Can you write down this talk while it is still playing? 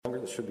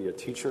should be a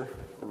teacher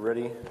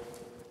ready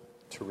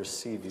to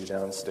receive you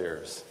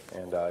downstairs.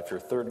 And if you're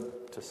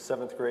 3rd to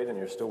 7th grade and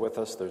you're still with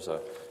us, there's a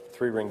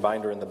 3-ring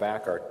binder in the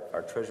back.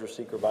 Our treasure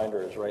seeker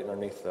binder is right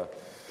underneath the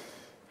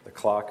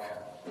clock,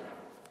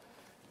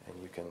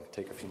 and you can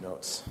take a few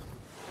notes.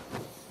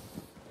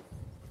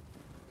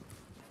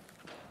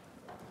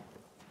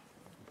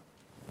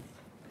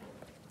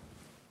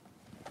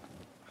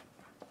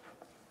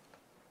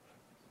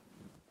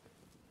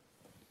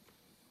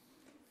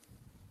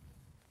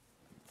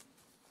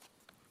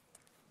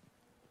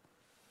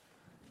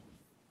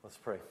 Let's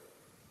pray.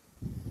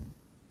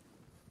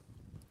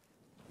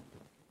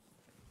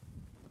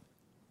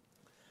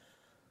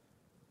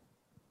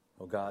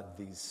 Oh God,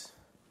 these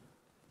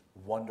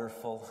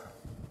wonderful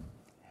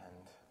and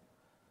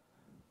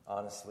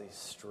honestly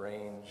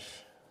strange,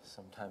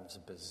 sometimes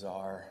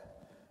bizarre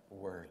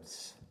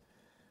words.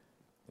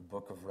 The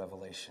book of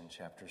Revelation,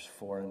 chapters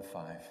 4 and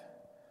 5.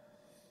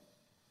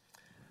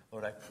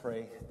 Lord, I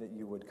pray that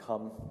you would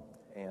come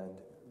and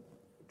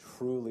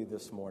truly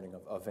this morning,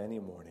 of any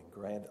morning,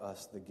 grant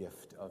us the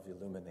gift of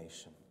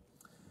illumination.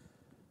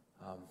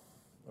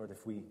 Lord,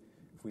 if we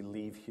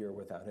leave here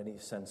without any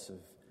sense of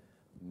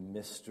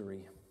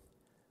mystery,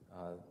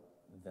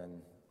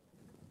 then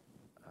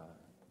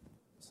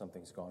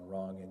something's gone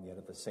wrong. And yet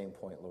at the same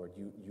point, Lord,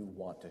 you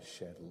want to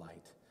shed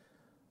light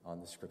on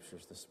the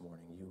Scriptures this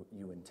morning.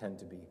 You intend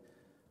to be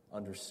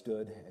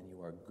understood, and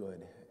you are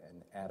good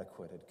and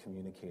adequate at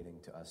communicating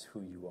to us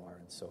who you are.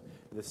 And so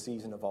this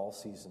season of all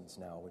seasons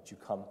now, would you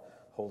come,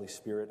 Holy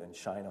Spirit, and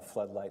shine a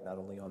floodlight not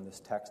only on this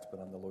text, but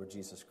on the Lord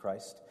Jesus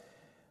Christ,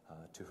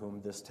 to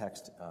whom this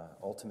text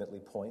ultimately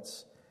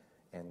points,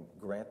 and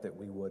grant that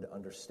we would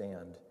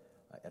understand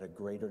at a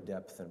greater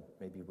depth than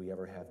maybe we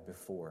ever have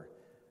before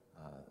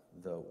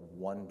the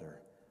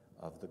wonder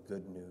of the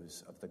good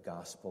news of the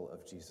gospel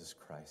of Jesus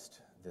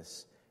Christ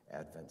this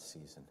Advent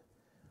season.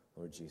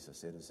 Lord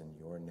Jesus, it is in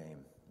your name,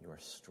 your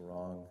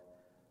strong,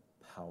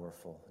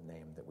 powerful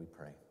name, that we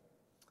pray.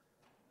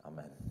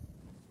 Amen.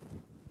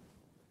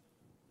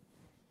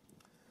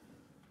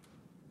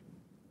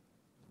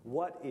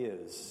 What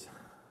is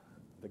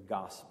the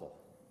gospel?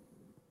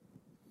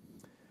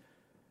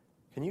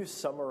 Can you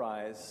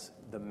summarize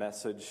the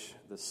message,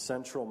 the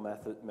central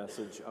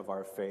message of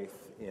our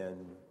faith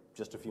in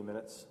just a few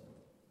minutes?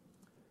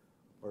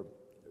 Or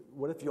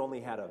what if you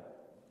only had a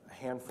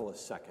handful of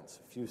seconds,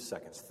 a few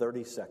seconds,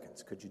 30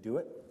 seconds? Could you do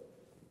it?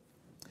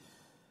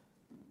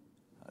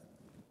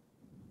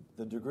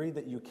 The degree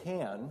that you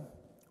can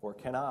or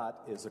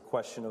cannot is a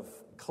question of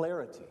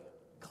clarity.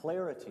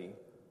 Clarity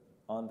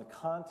on the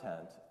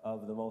content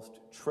of the most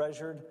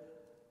treasured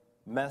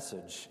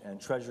message and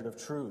treasured of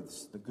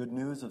truths, the good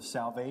news of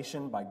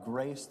salvation by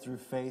grace through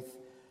faith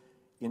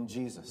in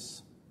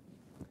Jesus.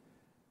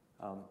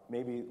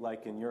 Maybe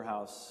like in your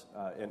house,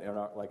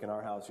 like in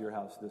our house, your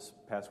house, this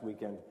past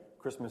weekend,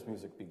 Christmas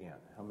music began.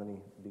 How many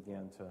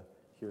began to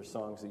hear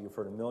songs that you've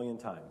heard a million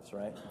times,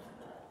 right?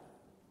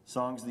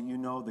 Songs that you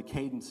know the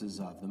cadences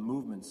of, the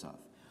movements of.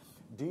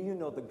 Do you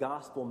know the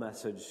gospel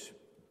message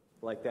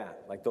like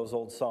that, like those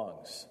old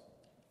songs?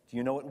 Do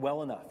you know it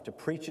well enough to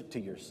preach it to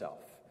yourself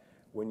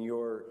when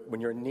you're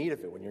in need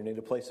of it, when you're in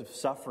a place of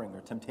suffering or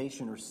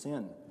temptation or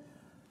sin?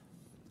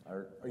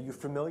 Are you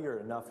familiar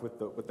enough with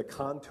the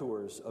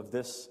contours of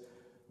this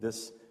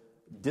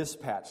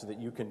dispatch that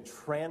you can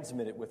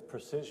transmit it with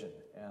precision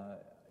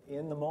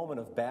in the moment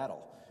of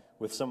battle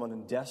with someone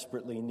in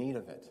desperately need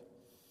of it?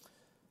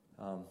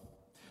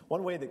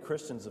 One way that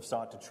Christians have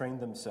sought to train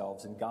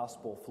themselves in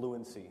gospel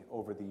fluency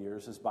over the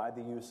years is by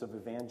the use of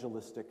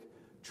evangelistic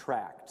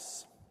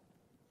tracts.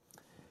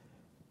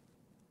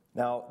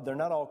 Now, they're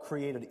not all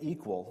created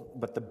equal,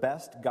 but the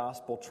best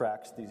gospel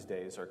tracts these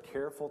days are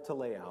careful to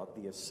lay out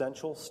the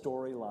essential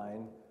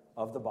storyline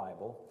of the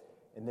Bible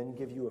and then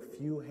give you a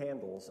few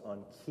handles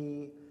on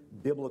key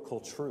biblical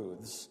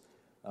truths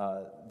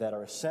that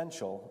are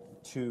essential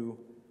to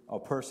a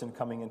person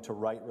coming into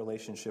right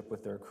relationship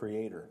with their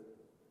Creator.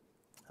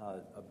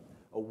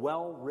 A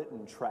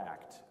well-written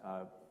tract,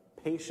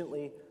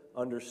 patiently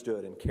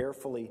understood and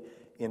carefully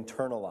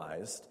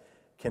internalized,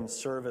 can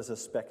serve as a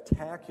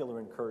spectacular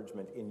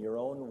encouragement in your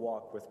own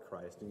walk with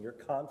Christ, in your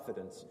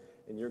confidence,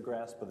 in your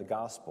grasp of the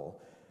gospel,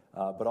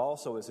 but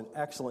also as an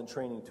excellent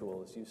training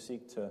tool as you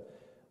seek to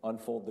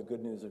unfold the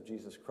good news of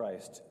Jesus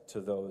Christ to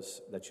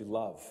those that you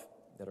love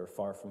that are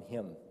far from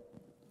Him.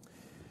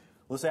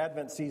 Well, this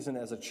Advent season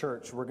as a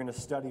church, we're going to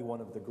study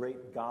one of the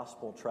great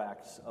gospel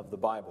tracts of the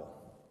Bible.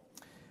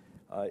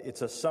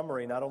 It's a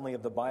summary not only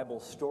of the Bible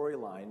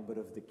storyline, but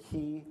of the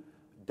key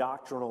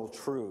doctrinal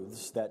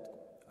truths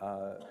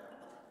that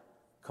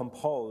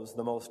compose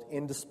the most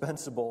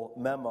indispensable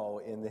memo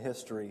in the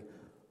history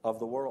of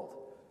the world.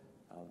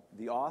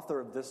 The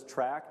author of this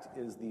tract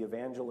is the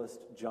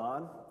evangelist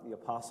John, the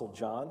Apostle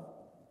John.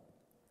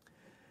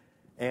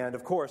 And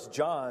of course,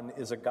 John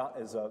is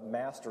a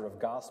master of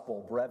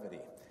gospel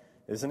brevity,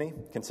 isn't he?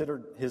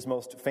 Consider his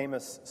most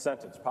famous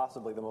sentence,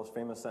 possibly the most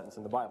famous sentence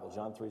in the Bible,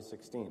 John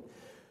 3:16.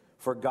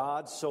 For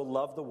God so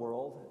loved the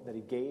world that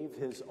He gave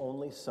His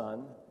only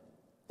Son,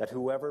 that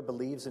whoever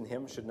believes in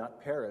him should not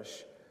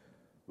perish,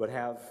 but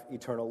have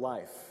eternal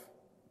life.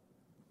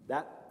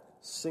 That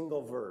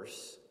single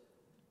verse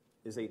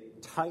is a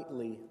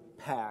tightly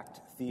packed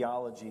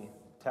theology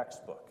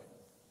textbook,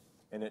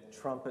 and it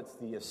trumpets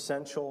the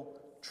essential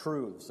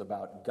truths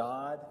about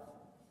God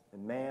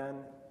and man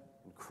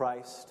and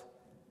Christ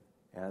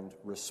and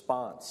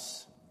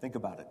response. Think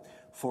about it.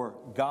 For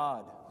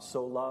God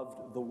so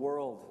loved the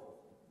world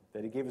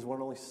that he gave his one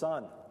and only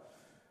Son,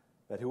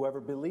 that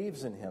whoever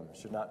believes in him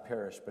should not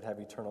perish but have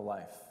eternal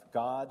life.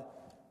 God,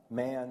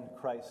 man,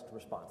 Christ,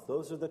 response.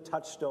 Those are the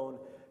touchstone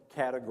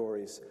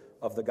categories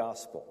of the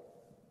gospel.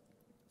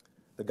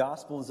 The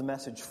gospel is a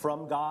message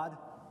from God,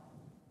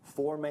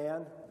 for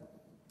man,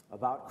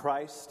 about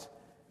Christ,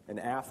 and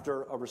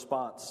after a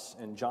response.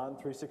 And John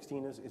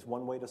 3:16 is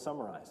one way to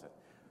summarize it,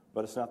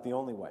 but it's not the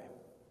only way.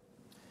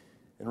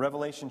 In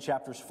Revelation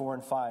chapters 4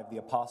 and 5, the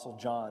Apostle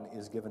John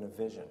is given a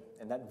vision,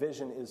 and that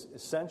vision is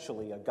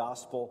essentially a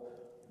gospel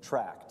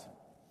tract.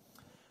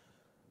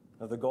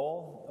 Now, the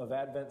goal of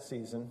Advent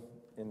season,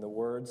 in the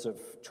words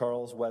of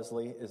Charles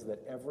Wesley, is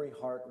that every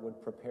heart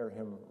would prepare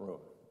him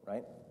room,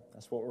 right?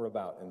 That's what we're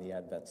about in the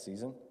Advent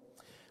season.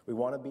 We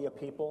want to be a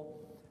people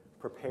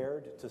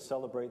prepared to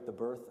celebrate the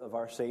birth of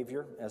our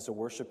Savior as a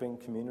worshiping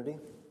community.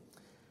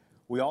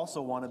 We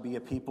also want to be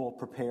a people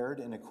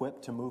prepared and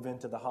equipped to move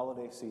into the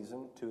holiday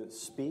season to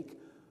speak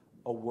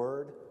a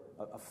word,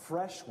 a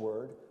fresh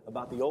word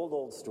about the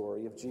old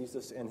story of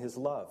Jesus and his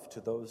love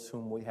to those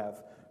whom we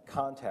have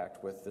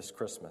contact with this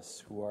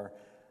Christmas, who are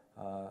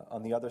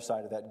on the other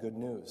side of that good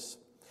news.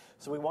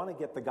 So we want to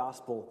get the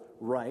gospel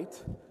right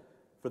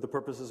for the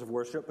purposes of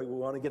worship, but we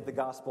want to get the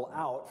gospel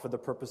out for the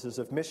purposes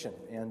of mission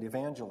and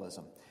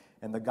evangelism.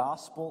 And the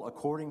gospel,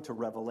 according to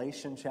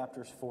Revelation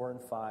chapters 4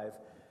 and 5,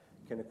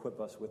 can equip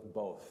us with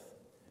both.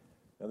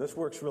 Now, this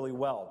works really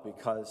well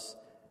because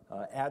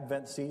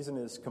Advent season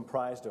is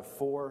comprised of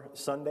 4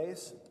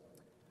 Sundays,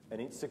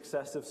 and each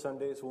successive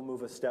Sundays will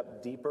move a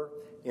step deeper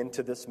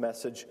into this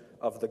message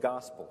of the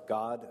gospel: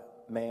 God,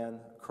 man,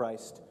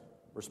 Christ,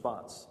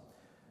 response.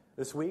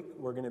 This week,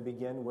 we're going to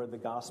begin where the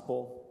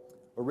gospel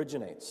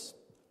originates.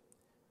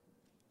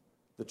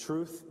 The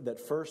truth that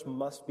first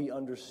must be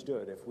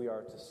understood if we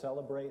are to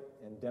celebrate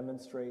and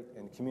demonstrate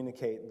and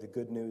communicate the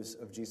good news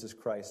of Jesus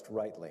Christ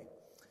rightly.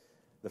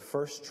 The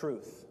first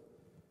truth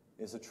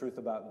is the truth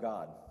about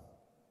God.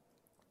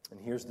 And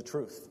here's the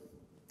truth.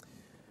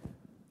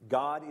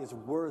 God is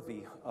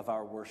worthy of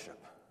our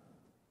worship.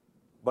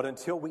 But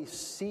until we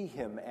see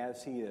him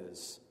as he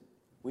is,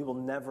 we will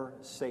never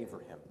savor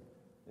him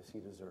as he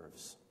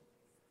deserves.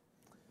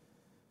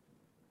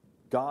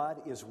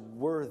 God is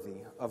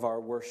worthy of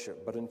our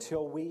worship, but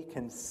until we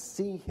can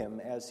see him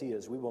as he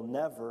is, we will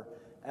never,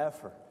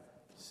 ever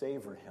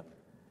savor him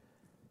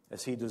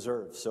as he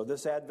deserves. So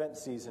this Advent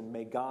season,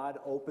 may God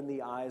open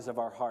the eyes of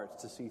our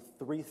hearts to see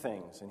 3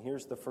 things. And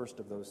here's the first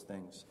of those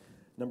things.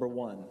 Number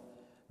 1,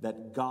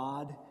 that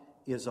God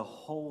is a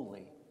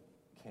holy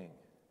king.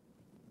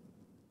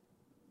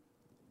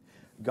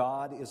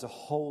 God is a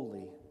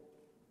holy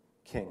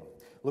king.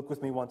 Look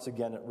with me once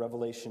again at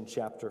Revelation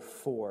chapter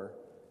 4,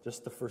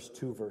 just the first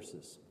 2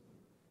 verses.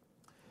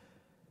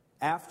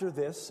 After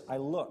this I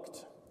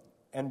looked,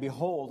 and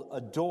behold, a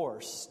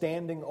door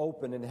standing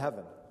open in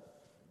heaven.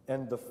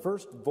 And the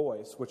first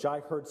voice, which I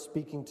heard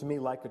speaking to me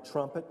like a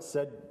trumpet,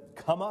 said,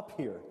 "Come up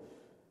here,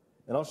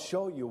 and I'll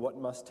show you what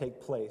must take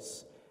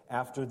place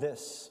after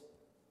this."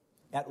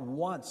 At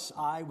once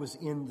I was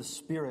in the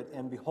Spirit,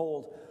 and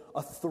behold,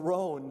 a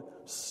throne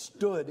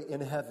stood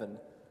in heaven,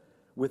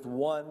 with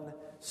one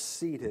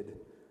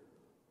seated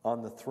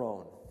on the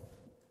throne.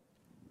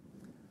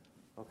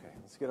 Okay,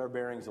 let's get our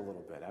bearings a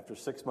little bit. After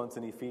 6 months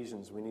in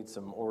Ephesians, we need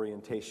some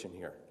orientation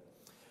here.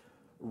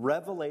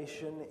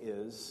 Revelation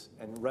is,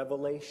 and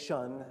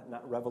revelation,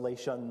 not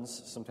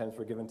revelations, sometimes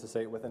we're given to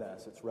say it with an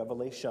S, it's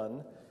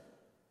revelation.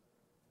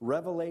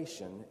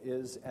 Revelation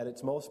is, at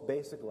its most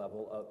basic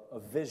level, a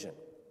vision.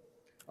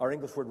 Our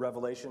English word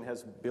revelation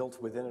has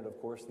built within it, of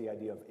course, the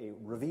idea of a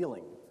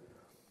revealing.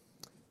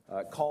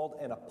 Called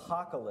an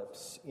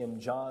apocalypse in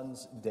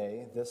John's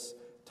day, this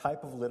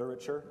type of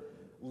literature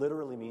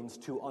literally means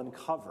to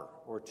uncover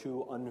or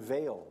to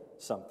unveil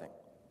something.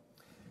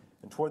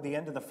 And toward the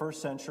end of the first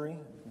century,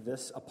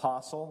 this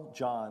apostle,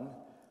 John,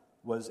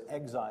 was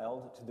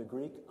exiled to the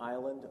Greek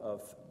island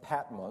of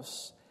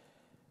Patmos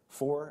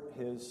for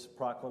his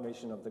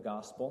proclamation of the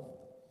gospel.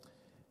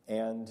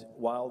 And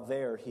while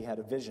there, he had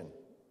a vision.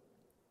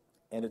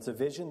 And it's a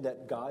vision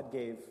that God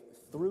gave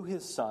through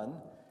his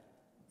Son,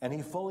 and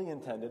he fully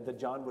intended that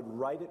John would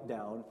write it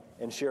down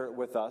and share it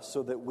with us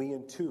so that we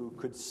too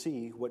could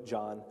see what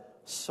John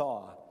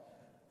saw.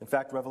 In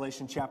fact,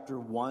 Revelation chapter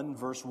 1,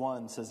 verse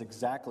 1 says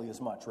exactly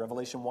as much.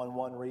 Revelation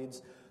 1:1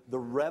 reads, "The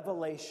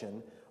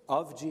revelation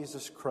of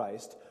Jesus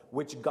Christ,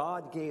 which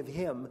God gave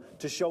him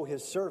to show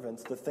his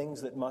servants the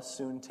things that must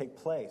soon take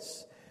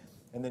place."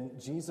 And then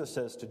Jesus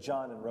says to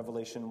John in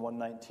Revelation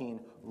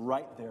 1:19,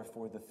 "Write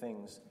therefore the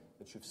things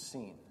that you've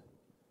seen."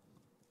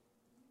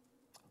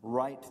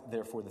 Write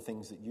therefore the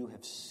things that you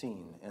have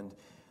seen. And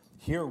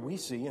Here we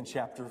see in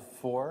chapter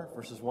 4,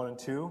 verses 1 and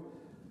 2,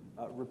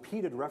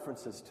 repeated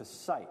references to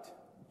sight,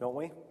 don't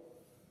we?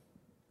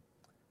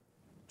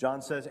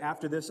 John says,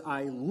 after this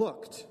I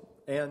looked,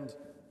 and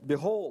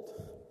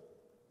behold.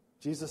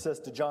 Jesus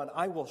says to John,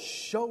 I will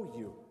show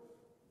you.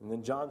 And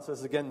then John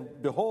says again,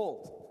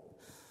 behold.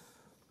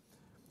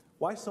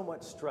 Why so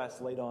much stress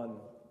laid on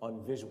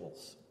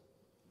visuals,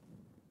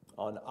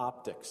 on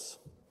optics?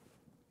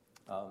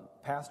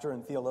 Pastor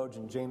and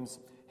theologian James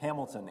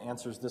Hamilton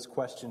answers this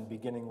question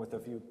beginning with a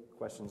few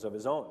questions of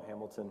his own.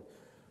 Hamilton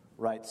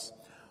writes,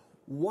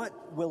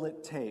 what will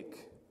it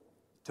take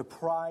to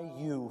pry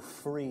you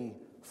free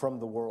from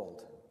the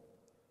world?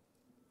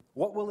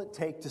 What will it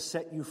take to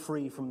set you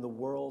free from the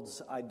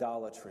world's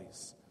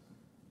idolatries?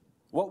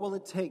 What will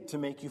it take to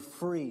make you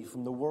free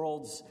from the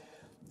world's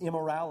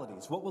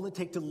immoralities? What will it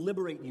take to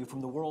liberate you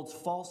from the world's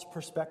false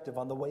perspective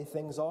on the way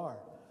things are?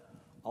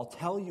 I'll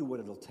tell you what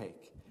it'll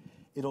take.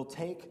 It'll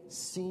take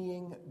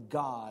seeing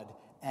God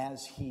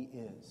as He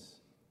is.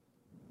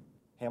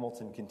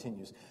 Hamilton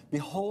continues,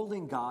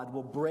 beholding God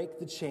will break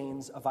the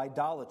chains of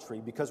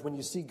idolatry, because when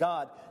you see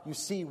God, you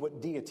see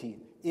what deity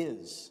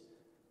is.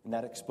 And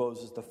that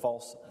exposes the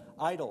false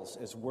idols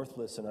as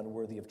worthless and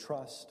unworthy of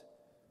trust.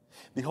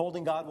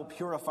 Beholding God will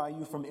purify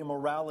you from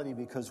immorality,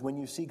 because when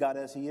you see God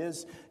as He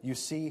is, you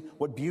see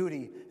what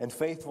beauty and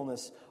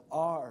faithfulness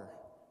are.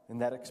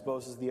 And that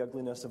exposes the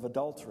ugliness of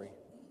adultery.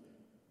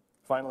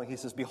 Finally, he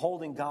says,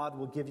 beholding God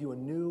will give you a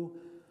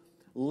new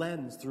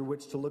lens through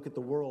which to look at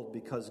the world,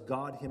 because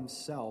God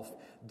Himself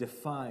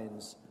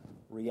defines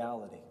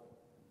reality.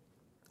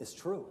 It's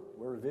true.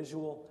 We're a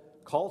visual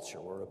culture.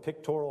 We're a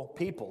pictorial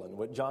people. And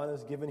what John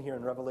has given here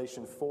in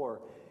Revelation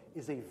 4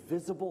 is a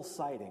visible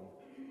sighting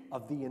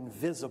of the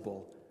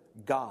invisible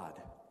God.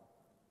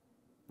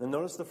 And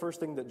notice the first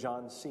thing that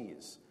John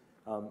sees.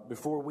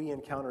 Before we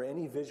encounter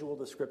any visual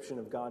description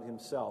of God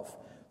Himself,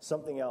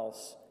 something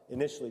else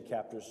initially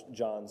captures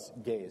John's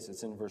gaze.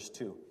 It's in verse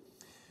 2.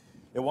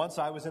 And once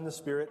I was in the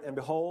Spirit, and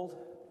behold,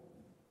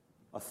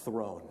 a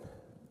throne.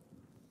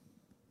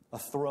 A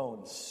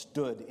throne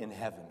stood in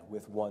heaven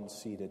with one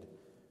seated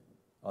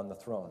on the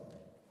throne.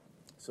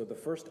 So the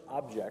first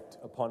object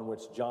upon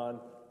which John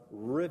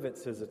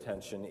rivets his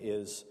attention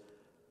is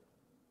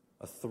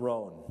a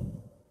throne.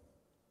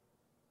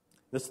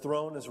 This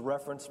throne is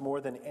referenced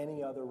more than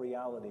any other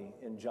reality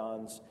in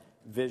John's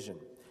vision.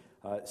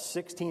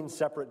 16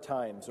 separate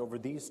times over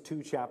these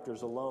 2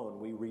 chapters alone,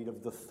 we read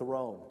of the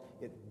throne.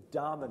 It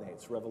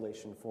dominates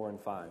Revelation 4 and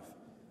 5.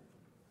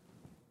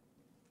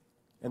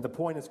 And the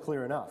point is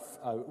clear enough.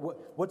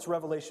 What's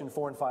Revelation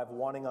 4 and 5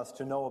 wanting us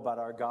to know about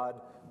our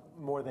God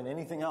more than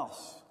anything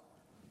else?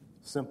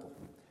 Simple.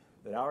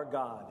 That our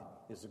God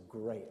is a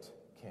great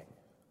King.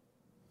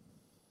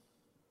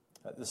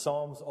 The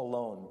Psalms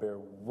alone bear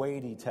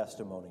weighty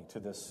testimony to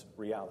this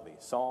reality.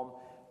 Psalm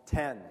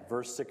 10,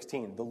 verse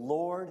 16. The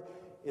Lord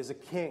is a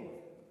King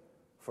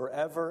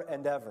forever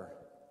and ever.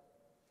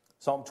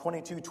 Psalm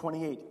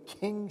 22:28,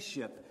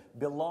 kingship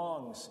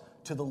belongs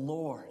to the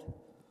Lord.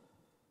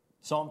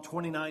 Psalm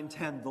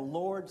 29:10, the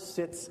Lord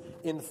sits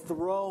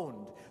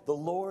enthroned. The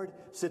Lord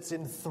sits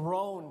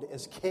enthroned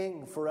as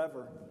King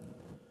forever.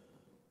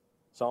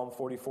 Psalm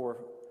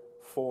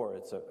 44:4,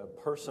 it's a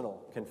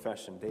personal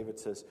confession. David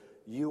says,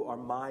 you are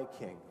my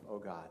King, O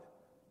God.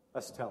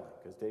 That's telling,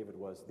 because David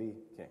was the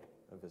King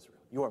of Israel.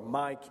 You are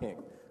my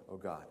King, O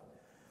God.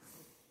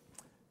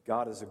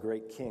 God is a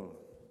great King.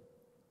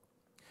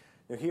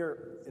 Now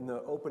here in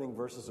the opening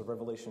verses of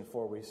Revelation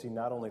 4, we see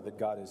not only that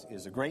God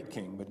is a great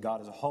King, but God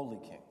is a holy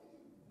King.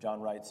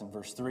 John writes in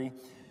verse 3,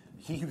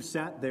 he who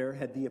sat there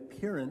had the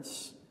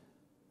appearance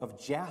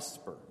of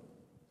jasper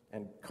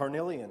and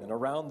carnelian, and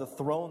around the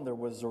throne there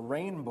was a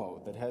rainbow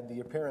that had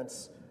the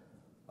appearance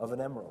of an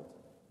emerald.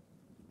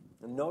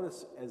 And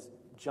notice as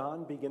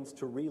John begins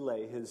to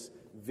relay his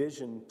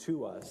vision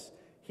to us,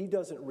 he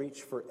doesn't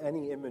reach for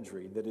any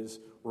imagery that is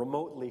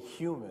remotely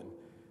human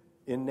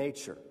in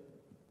nature.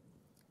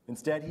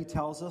 Instead, he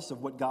tells us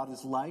of what God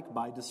is like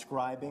by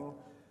describing,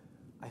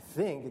 I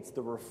think it's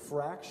the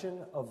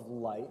refraction of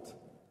light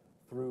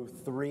through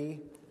 3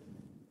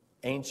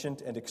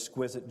 ancient and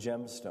exquisite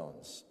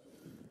gemstones.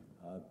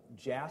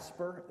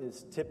 Jasper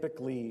is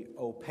typically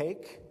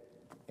opaque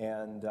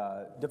and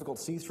difficult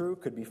to see through,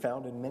 could be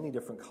found in many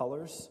different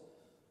colors.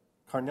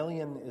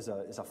 Carnelian is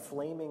a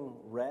flaming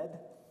red.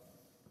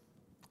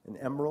 An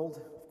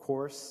emerald, of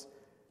course,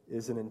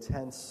 is an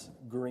intense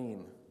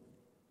green.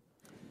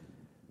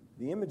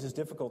 The image is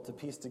difficult to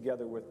piece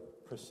together with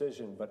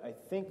precision, but I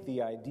think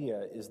the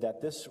idea is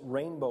that this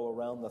rainbow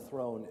around the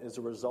throne is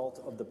a result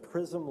of the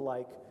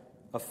prism-like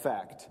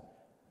effect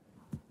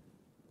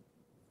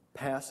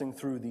passing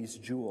through these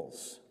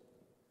jewels.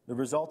 The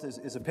result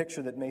is a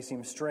picture that may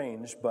seem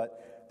strange,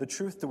 but the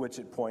truth to which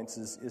it points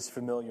is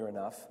familiar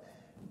enough,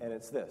 and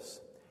it's this,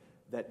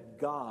 that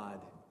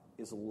God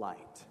is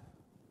light,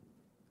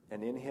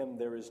 and in Him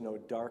there is no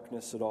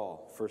darkness at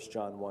all, 1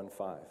 John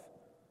 1:5.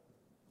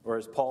 Or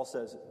as Paul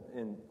says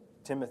in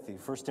Timothy,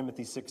 1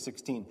 Timothy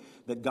 6:16,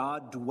 that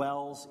God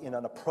dwells in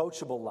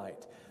unapproachable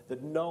light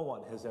that no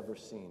one has ever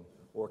seen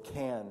or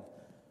can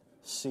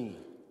see.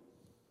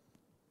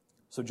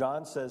 So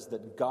John says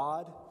that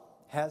God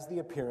has the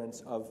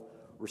appearance of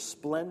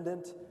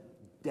resplendent,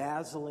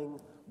 dazzling,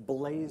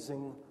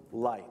 blazing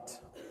light.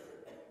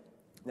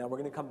 Now we're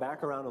going to come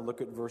back around and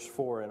look at verse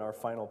 4 in our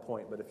final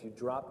point, but if you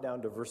drop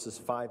down to verses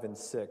 5 and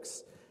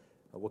 6,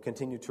 we'll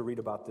continue to read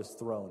about this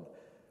throne.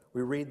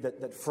 We read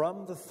that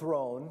from the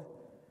throne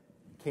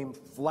came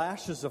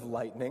flashes of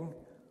lightning,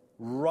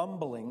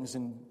 rumblings,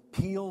 and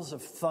peals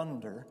of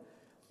thunder,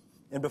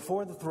 and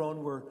before the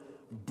throne were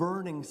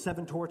burning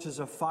 7 torches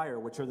of fire,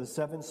 which are the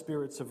 7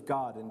 spirits of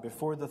God. And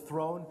before the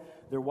throne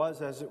there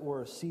was, as it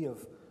were, a sea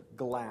of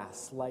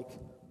glass like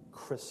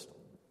crystal.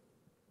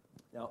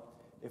 Now,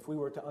 if we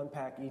were to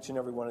unpack each and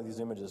every one of these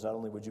images, not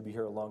only would you be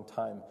here a long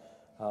time,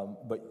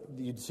 but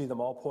you'd see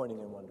them all pointing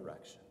in one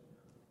direction.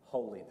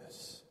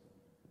 Holiness.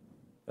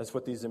 That's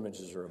what these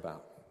images are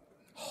about.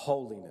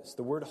 Holiness.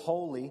 The word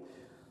holy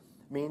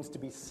means to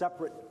be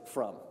separate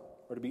from,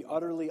 or to be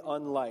utterly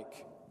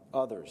unlike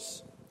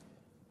others.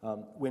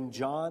 When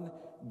John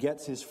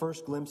gets his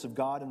first glimpse of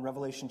God in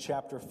Revelation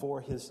chapter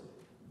 4,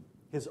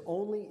 his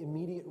only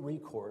immediate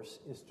recourse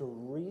is to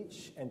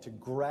reach and to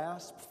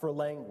grasp for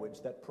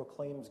language that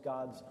proclaims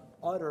God's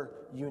utter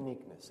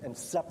uniqueness and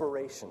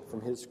separation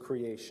from his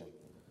creation.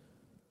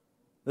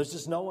 There's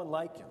just no one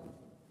like him.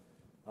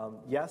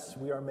 Yes,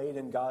 we are made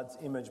in God's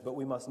image, but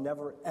we must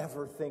never,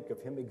 ever think of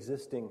him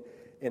existing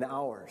in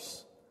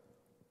ours.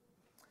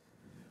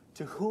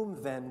 To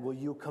whom then will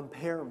you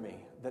compare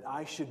me that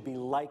I should be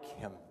like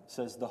him,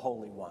 says the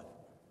Holy One.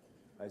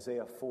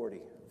 Isaiah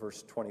 40,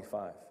 verse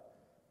 25.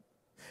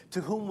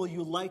 To whom will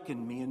you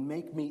liken me and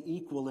make me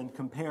equal and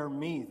compare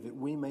me that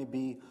we may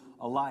be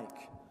alike?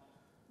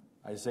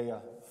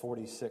 Isaiah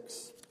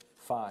 46,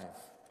 5.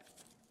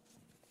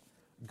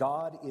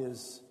 God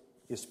is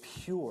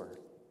pure.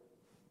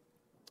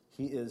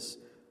 He is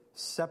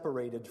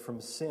separated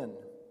from sin.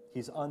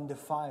 He's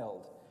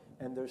undefiled.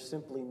 And there's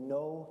simply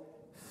no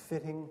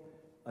fitting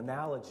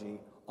analogy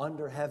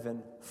under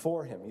heaven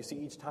for him. You see,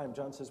 each time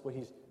John says, well,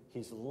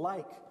 he's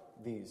like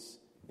these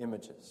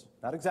images.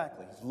 Not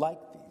exactly. He's like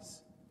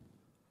these.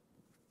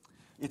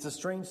 It's a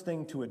strange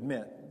thing to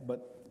admit,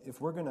 but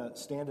if we're going to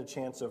stand a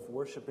chance of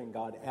worshiping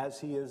God as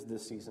he is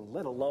this season,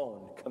 let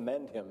alone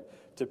commend him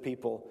to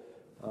people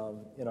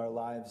in our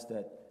lives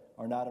that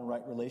are not in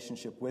right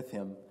relationship with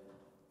him,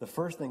 the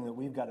first thing that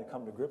we've got to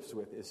come to grips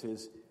with is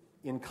his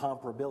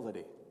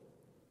incomparability.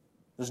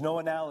 There's no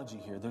analogy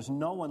here. There's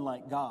no one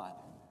like God.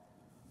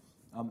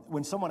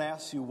 When someone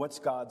asks you, what's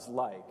God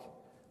like?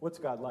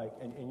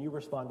 And you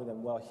respond to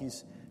them, well,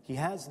 he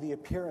has the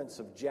appearance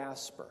of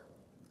jasper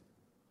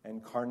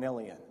and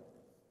carnelian.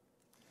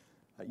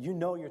 You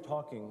know you're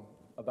talking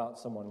about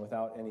someone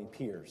without any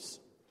peers.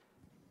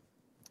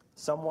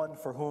 Someone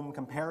for whom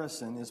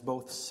comparison is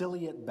both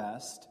silly at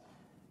best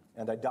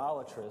and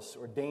idolatrous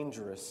or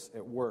dangerous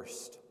at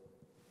worst.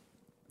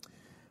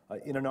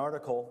 In an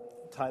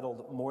article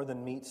titled More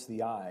Than Meets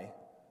the Eye,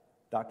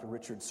 Dr.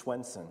 Richard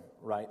Swenson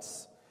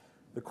writes,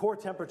 the core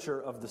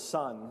temperature of the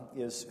sun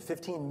is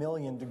 15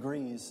 million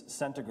degrees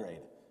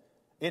centigrade.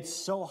 It's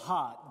so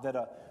hot that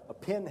a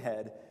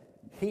pinhead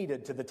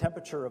heated to the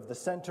temperature of the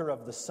center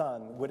of the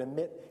sun would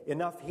emit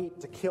enough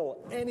heat to kill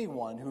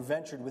anyone who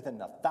ventured within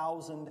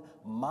 1,000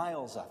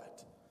 miles of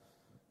it.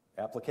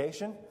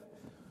 Application?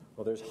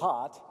 Well, there's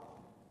hot,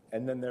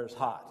 and then there's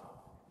hot.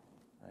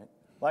 Right?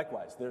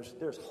 Likewise,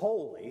 there's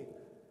holy,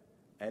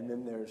 and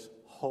then there's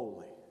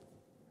holy.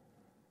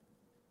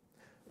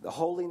 The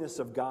holiness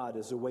of God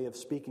is a way of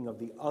speaking of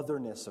the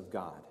otherness of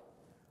God.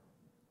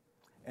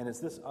 And it's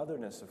this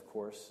otherness, of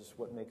course, is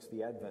what makes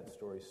the Advent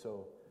story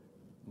so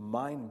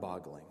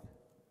mind-boggling.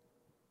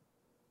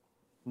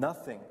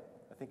 Nothing,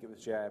 I think it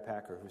was J.I.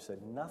 Packer who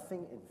said,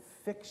 nothing in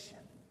fiction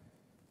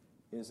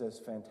is as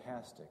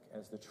fantastic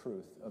as the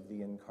truth of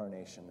the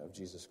incarnation of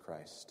Jesus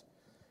Christ.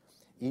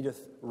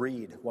 Edith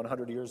Reed,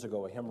 100 years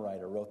ago, a hymn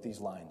writer, wrote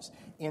these lines,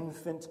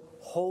 infant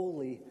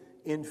holy,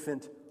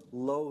 infant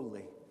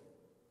lowly,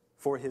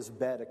 for his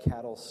bed a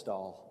cattle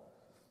stall,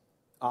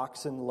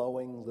 oxen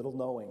lowing, little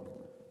knowing,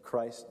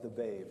 Christ the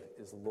babe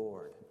is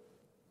Lord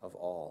of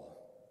all.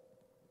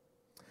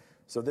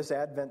 So this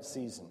Advent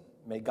season,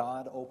 may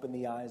God open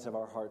the eyes of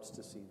our hearts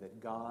to see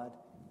that God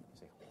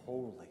is a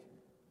holy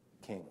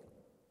King.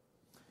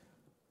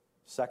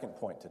 Second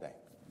point today.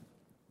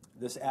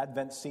 This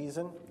Advent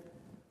season,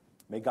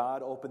 may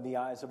God open the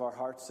eyes of our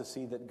hearts to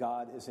see that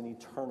God is an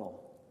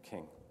eternal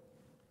King.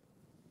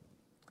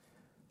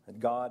 That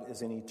God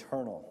is an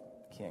eternal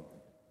King.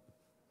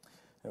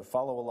 Now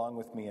follow along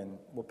with me, and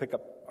we'll pick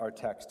up our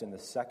text in the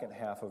second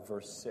half of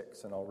verse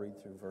 6, and I'll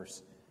read through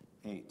verse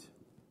 8.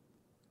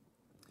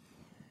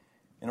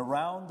 And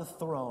around the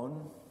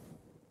throne,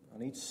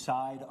 on each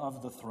side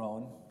of the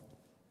throne,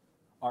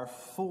 are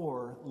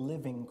 4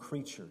 living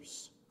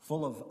creatures,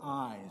 full of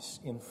eyes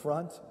in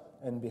front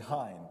and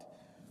behind.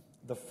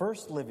 The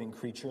first living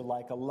creature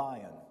like a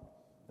lion,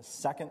 the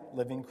second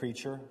living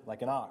creature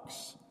like an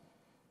ox,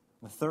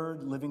 the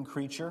third living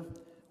creature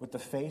with the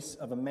face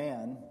of a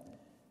man,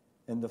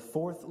 and the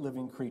fourth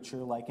living creature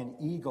like an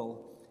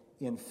eagle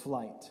in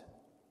flight.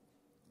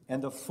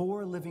 And the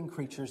 4 living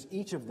creatures,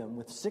 each of them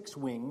with 6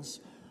 wings,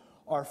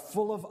 are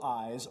full of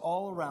eyes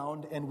all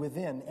around and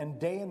within. And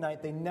day and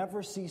night they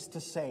never cease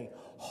to say,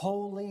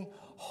 Holy,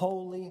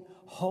 holy,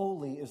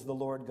 holy is the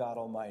Lord God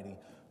Almighty,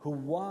 who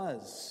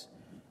was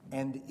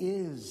and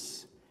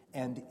is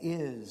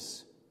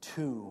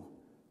to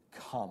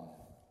come.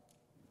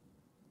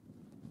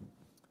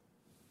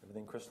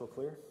 Everything crystal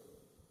clear?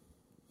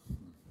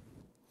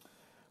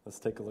 Let's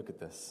take a look at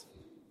this.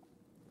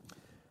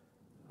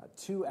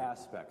 2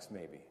 aspects,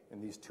 maybe,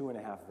 in these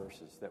 2.5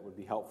 verses that would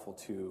be helpful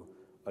to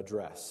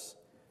address.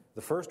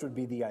 The first would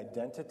be the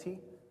identity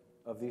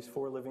of these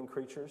 4 living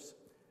creatures,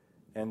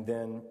 and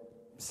then,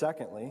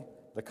 secondly,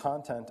 the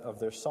content of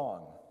their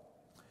song.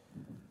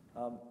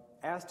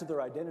 As to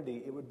their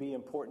identity, it would be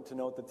important to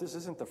note that this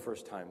isn't the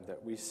first time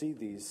that we see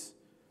these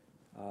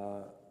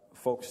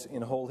folks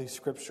in Holy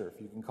Scripture,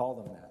 if you can call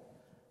them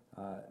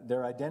that.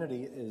 Their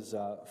identity is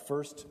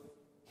first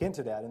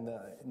hinted at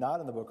not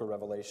in the book of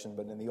Revelation,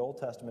 but in the Old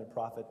Testament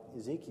prophet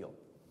Ezekiel.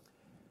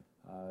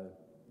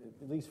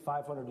 At least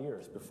 500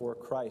 years before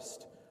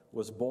Christ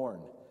was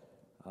born.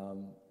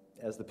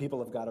 As the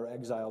people of God are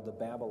exiled to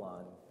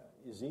Babylon,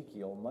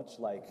 Ezekiel, much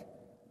like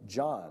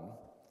John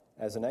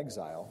as an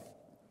exile,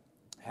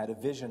 had a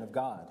vision of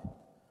God.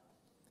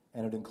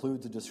 And it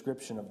includes a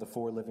description of the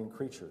 4 living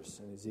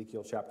creatures in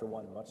Ezekiel chapter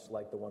 1, much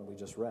like the one we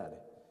just read.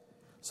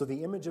 So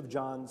the image of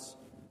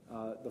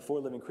the 4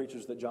 living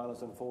creatures that John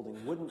is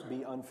unfolding wouldn't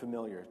be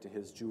unfamiliar to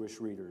his Jewish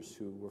readers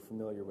who were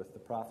familiar with the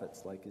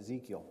prophets like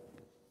Ezekiel.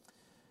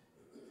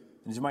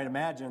 As you might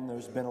imagine,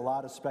 there's been a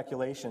lot of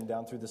speculation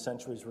down through the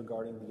centuries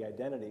regarding the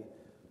identity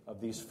of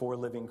these 4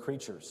 living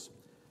creatures.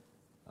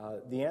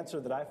 The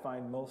answer that I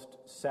find most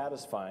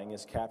satisfying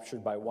is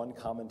captured by one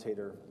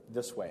commentator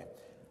this way.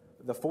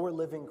 The 4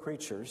 living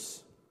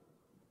creatures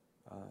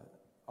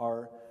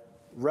are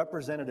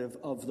representative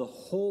of the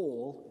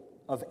whole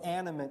of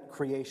animate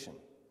creation,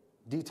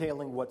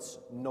 detailing what's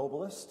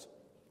noblest,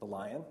 the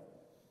lion,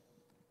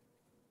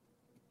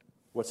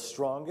 what's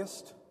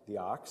strongest, the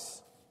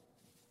ox,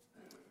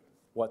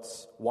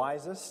 what's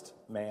wisest,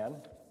 man,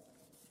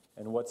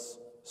 and what's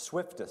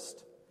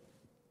swiftest,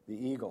 the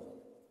eagle.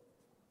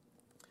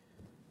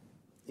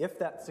 If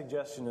that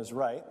suggestion is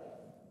right,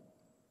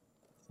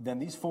 then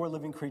these 4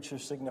 living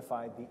creatures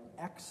signify the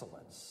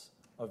excellence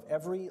of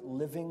every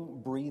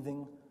living,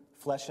 breathing,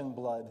 flesh and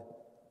blood,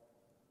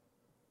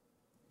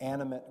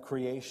 animate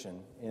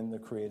creation in the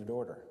created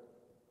order.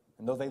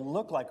 And though they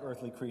look like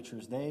earthly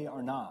creatures, they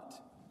are not.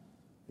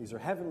 These are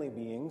heavenly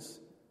beings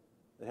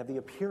that have the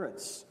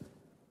appearance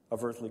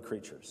of earthly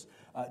creatures.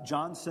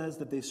 John says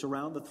that they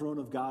surround the throne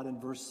of God in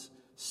verse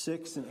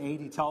 6 and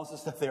 8. He tells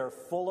us that they are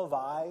full of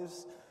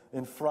eyes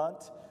in front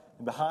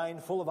and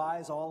behind, full of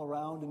eyes all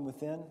around and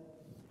within.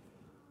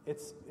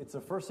 It's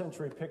a first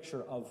century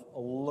picture of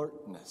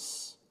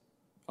alertness,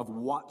 of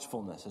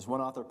watchfulness, as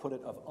one author put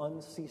it, of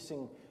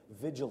unceasing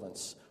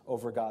vigilance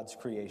over God's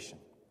creation.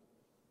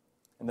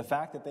 And the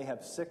fact that they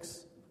have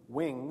 6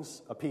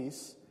 wings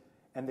apiece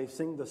and they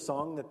sing the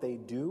song that they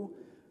do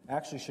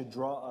actually should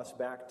draw us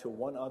back to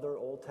one other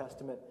Old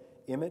Testament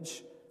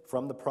image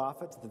from the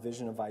prophets, the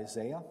vision of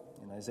Isaiah.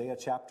 In Isaiah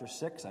chapter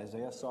 6,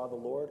 Isaiah saw the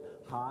Lord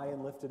high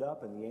and lifted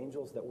up, and the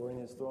angels that were in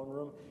his throne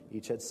room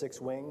each had 6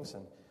 wings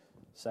and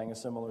sang a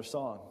similar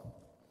song.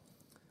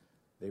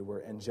 They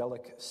were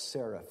angelic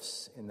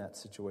seraphs in that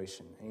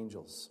situation,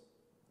 angels.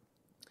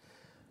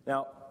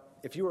 Now,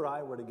 if you or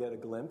I were to get a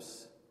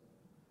glimpse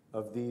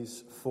of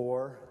these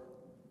 4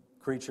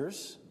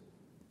 creatures,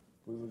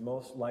 we would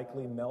most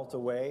likely melt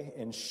away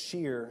in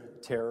sheer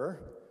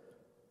terror.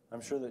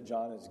 I'm sure that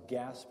John is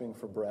gasping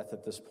for breath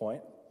at this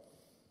point.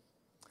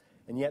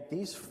 And yet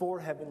these 4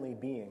 heavenly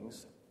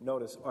beings,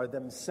 notice, are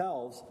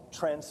themselves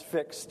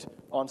transfixed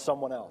on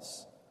someone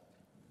else.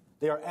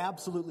 They are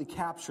absolutely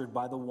captured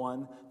by the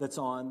one that's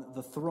on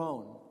the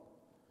throne.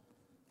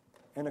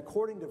 And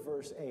according to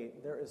verse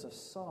 8, there is a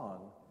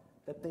song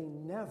that they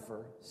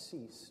never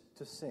cease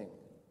to sing.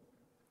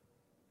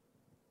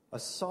 A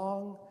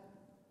song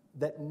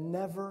that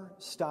never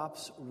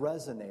stops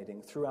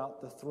resonating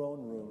throughout the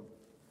throne room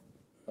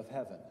of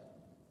heaven.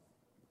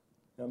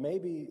 Now,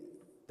 maybe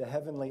the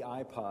heavenly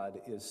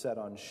iPod is set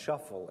on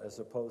shuffle as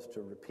opposed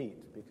to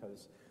repeat,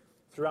 because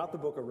throughout the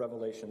book of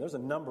Revelation, there's a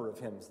number of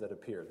hymns that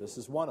appear. This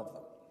is one of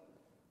them.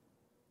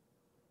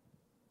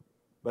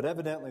 But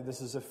evidently,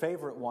 this is a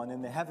favorite one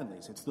in the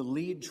heavenlies. It's the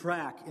lead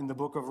track in the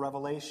book of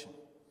Revelation.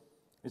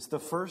 It's the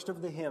first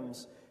of the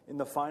hymns in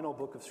the final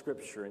book of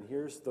Scripture. And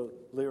here's the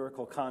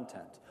lyrical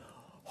content.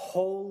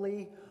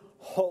 Holy,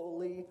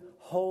 holy,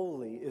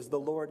 holy is the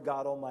Lord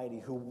God Almighty,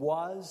 who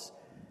was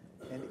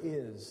and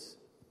is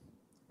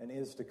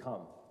to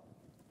come.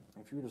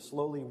 If you were to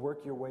slowly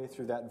work your way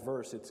through that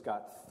verse, it's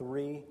got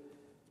 3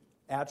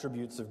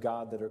 attributes of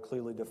God that are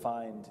clearly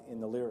defined in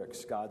the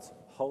lyrics. God's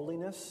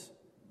holiness,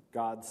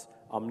 God's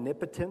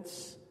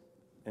omnipotence,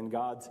 and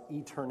God's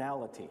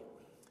eternality.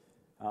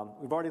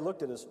 We've already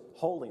looked at his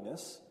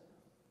holiness,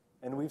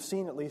 and we've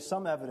seen at least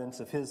some evidence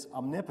of his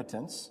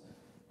omnipotence.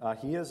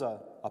 He is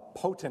a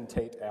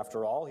potentate,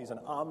 after all. He's an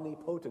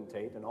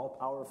omnipotentate, an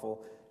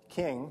all-powerful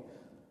king.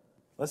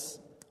 Let's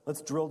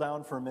drill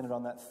down for a minute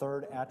on that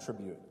third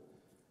attribute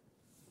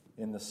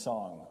in the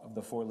song of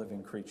the four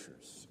living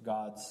creatures,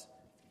 God's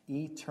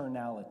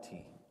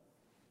eternality.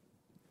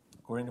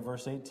 According to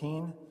verse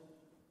 18,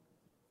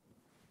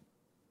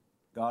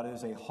 God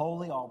is a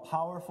holy,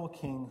 all-powerful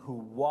king who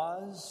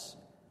was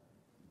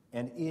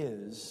and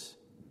is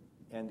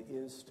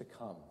to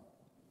come.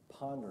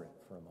 Ponder it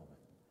for a moment.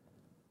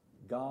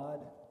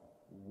 God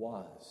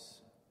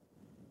was,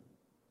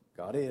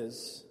 God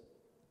is,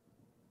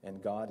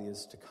 and God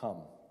is to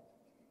come.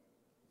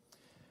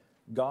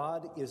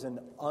 God is an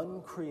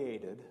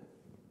uncreated,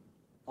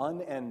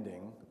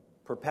 unending,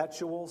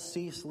 perpetual,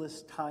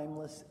 ceaseless,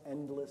 timeless,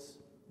 endless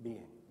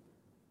being.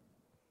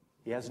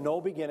 He has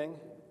no beginning.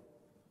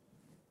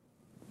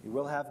 He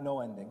will have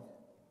no ending.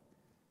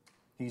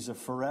 He's a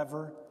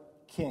forever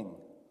king.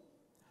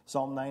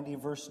 Psalm 90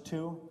 verse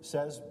 2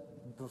 says,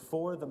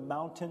 before the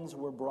mountains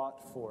were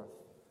brought forth,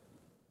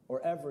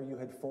 or ever you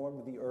had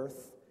formed the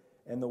earth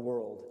and the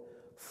world,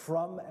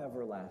 from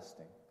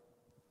everlasting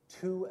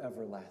to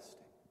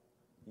everlasting,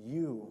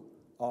 you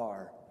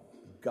are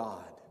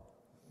God.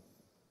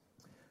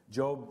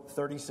 Job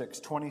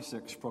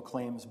 36:26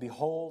 proclaims,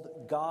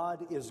 behold,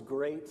 God is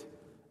great,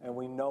 and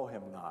we know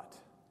him not.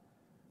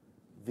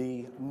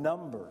 The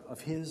number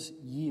of his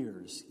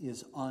years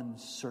is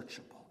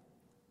unsearchable.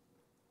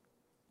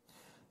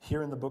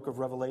 Here in the book of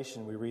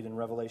Revelation, we read in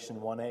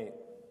Revelation 1:8,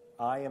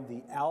 I am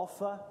the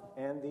Alpha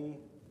and the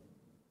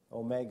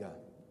Omega,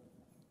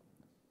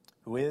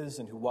 who is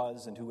and who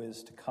was and who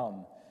is to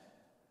come,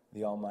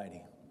 the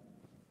Almighty.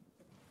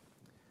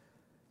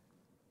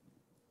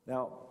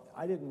 Now,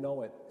 I didn't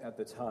know it at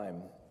the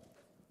time,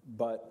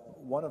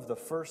 but one of the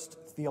first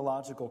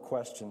theological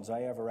questions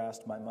I ever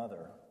asked my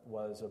mother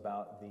was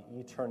about the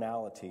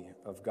eternality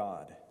of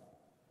God.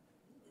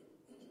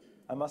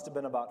 I must have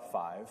been about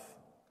 5.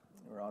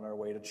 We were on our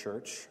way to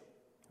church.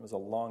 It was a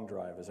long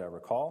drive, as I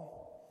recall.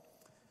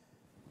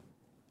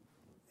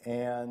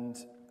 And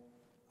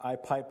I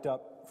piped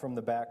up from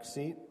the back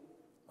seat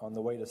on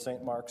the way to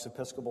St. Mark's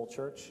Episcopal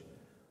Church,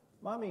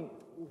 Mommy,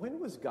 when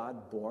was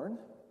God born?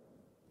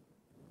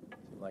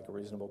 Seemed like a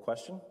reasonable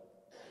question.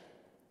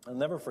 I'll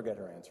never forget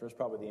her answer. It's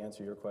probably the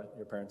answer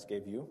your parents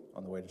gave you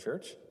on the way to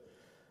church.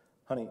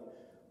 Honey,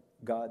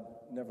 God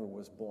never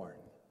was born.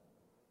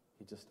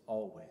 He just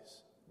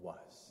always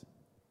was.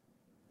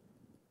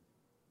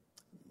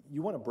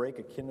 You want to break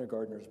a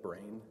kindergartner's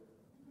brain?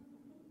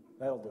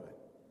 That'll do it.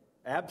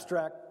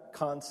 Abstract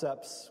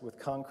concepts with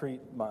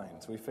concrete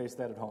minds. We face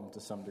that at home to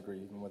some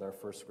degree, even with our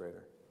first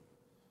grader.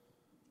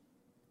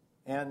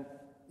 And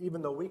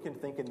even though we can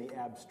think in the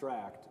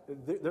abstract,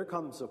 there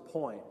comes a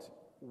point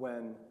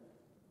when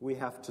we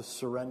have to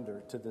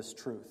surrender to this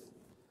truth.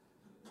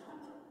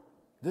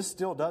 This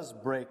still does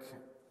break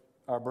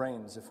our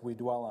brains if we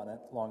dwell on it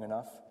long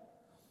enough.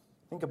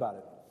 Think about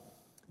it.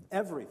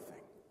 Everything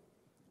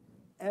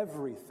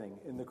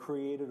in the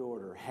created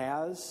order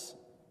has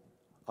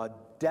a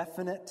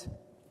definite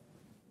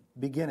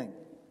beginning.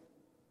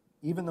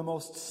 Even the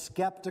most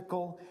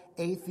skeptical,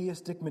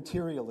 atheistic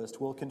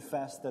materialist will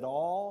confess that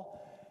all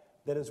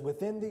that is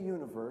within the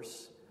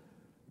universe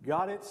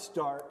got its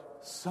start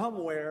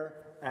somewhere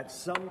at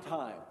some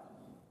time.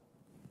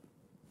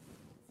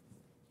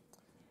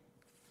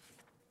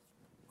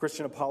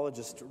 Christian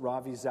apologist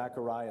Ravi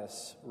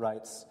Zacharias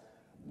writes,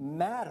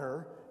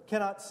 matter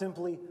cannot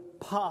simply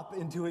pop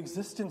into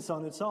existence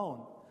on its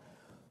own.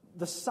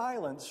 The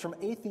silence from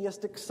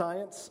atheistic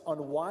science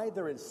on why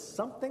there is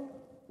something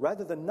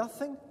rather than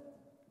nothing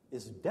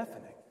is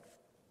deafening.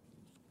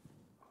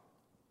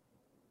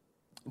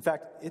 In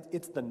fact,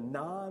 it's the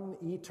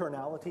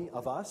non-eternality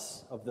of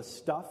us, of the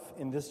stuff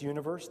in this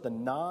universe, the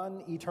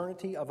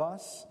non-eternity of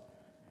us,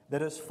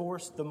 that has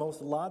forced the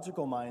most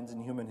logical minds in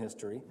human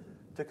history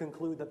to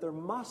conclude that there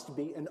must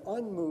be an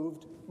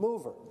unmoved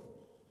mover,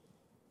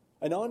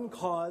 an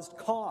uncaused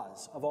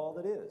cause of all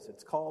that is.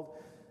 It's called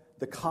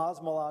the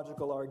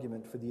cosmological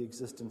argument for the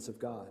existence of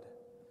God.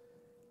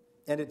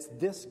 And it's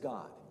this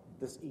God,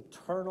 this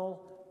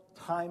eternal,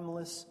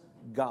 timeless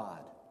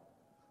God,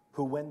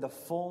 who, when the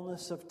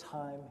fullness of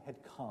time had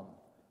come,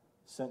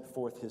 sent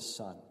forth his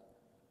Son,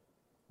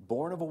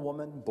 born of a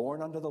woman,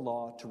 born under the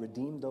law, to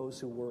redeem those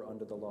who were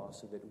under the law,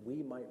 so that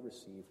we might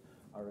receive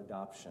our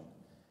adoption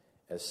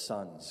as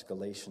sons.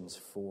 Galatians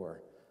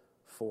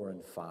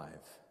 4:4-5.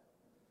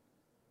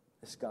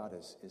 This God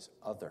is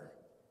other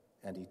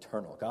and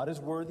eternal. God is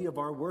worthy of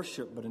our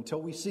worship, but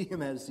until we see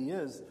him as he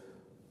is,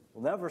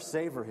 we'll never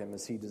savor him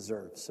as he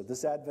deserves. So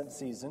this Advent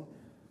season,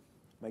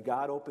 may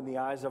God open the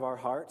eyes of our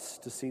hearts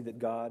to see that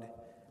God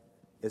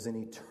is an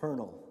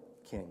eternal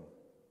King.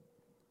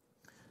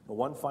 Now,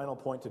 one final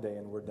point today,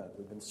 and we're done.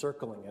 We've been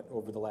circling it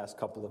over the last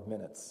couple of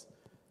minutes,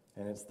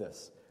 and it's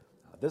this.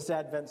 This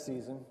Advent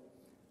season,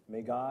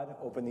 may God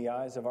open the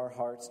eyes of our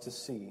hearts to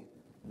see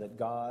that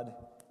God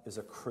is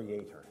a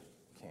creator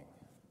King.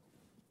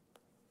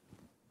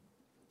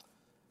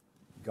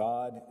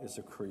 God is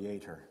a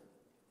creator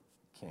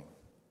King.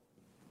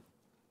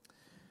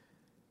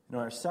 In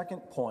our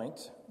second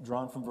point,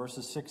 drawn from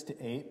verses 6 to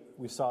 8,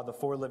 we saw the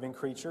four living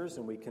creatures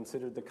and we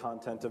considered the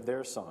content of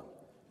their song.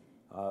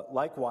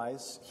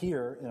 Likewise,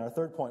 here in our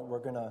third point, we're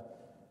going to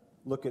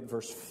look at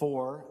verse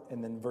 4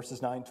 and then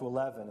verses 9 to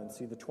 11 and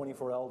see the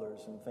 24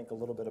 elders and think a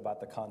little bit about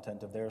the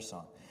content of their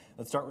song.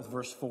 Let's start with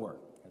verse 4.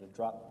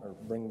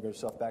 Bring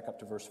yourself back up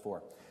to verse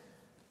 4.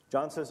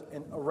 John says,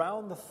 "And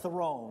around the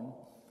throne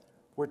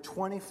were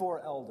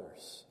 24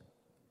 elders.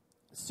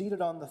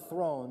 Seated on the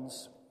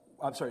thrones,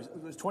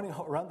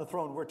 around the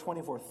throne were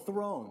 24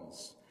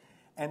 thrones,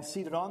 and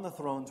seated on the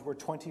thrones were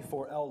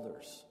 24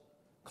 elders,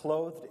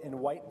 clothed in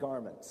white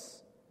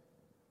garments,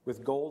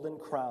 with golden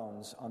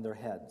crowns on their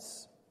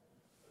heads."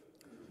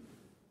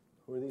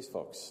 Who are these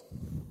folks?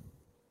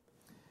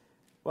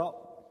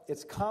 Well,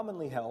 it's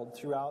commonly held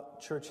throughout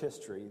church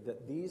history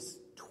that these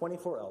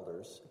 24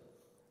 elders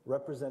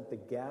represent the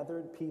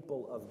gathered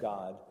people of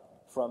God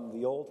from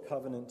the Old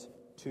Covenant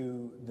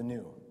to the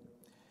New.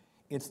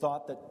 It's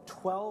thought that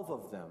 12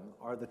 of them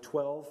are the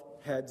 12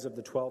 heads of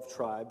the 12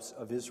 tribes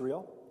of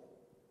Israel,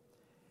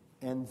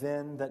 and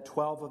then that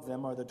 12 of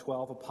them are the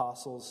 12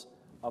 apostles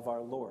of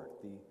our Lord,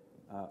 the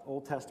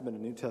Old Testament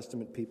and New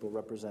Testament people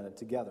represented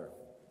together.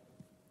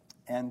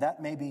 And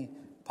that may be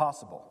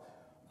possible.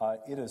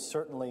 It is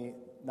certainly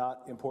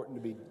not important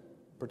to be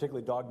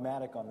particularly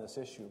dogmatic on this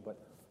issue, but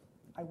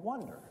I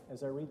wonder,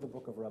 as I read the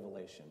book of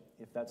Revelation,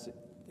 if that's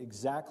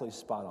exactly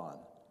spot on.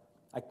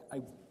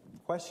 I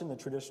question the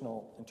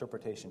traditional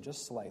interpretation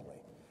just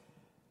slightly.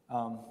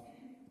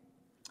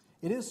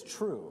 It is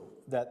true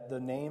that the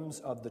names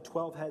of the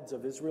 12 heads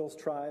of Israel's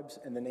tribes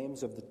and the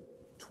names of the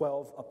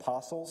 12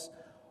 apostles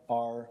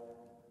are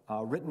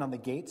written on the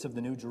gates of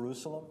the New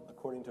Jerusalem,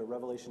 according to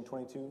Revelation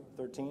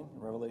 22:13,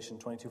 Revelation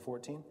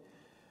 22:14.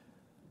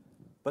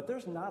 But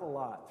there's not a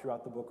lot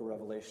throughout the book of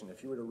Revelation.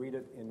 If you were to read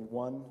it in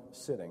one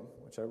sitting,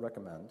 which I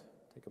recommend,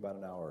 take about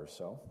an hour or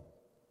so,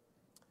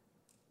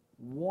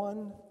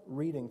 one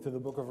reading through the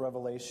book of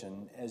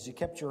Revelation, as you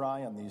kept your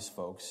eye on these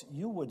folks,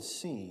 you would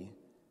see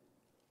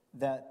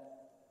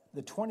that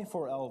the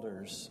 24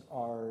 elders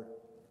are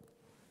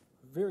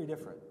very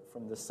different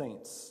from the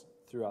saints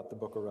throughout the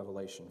book of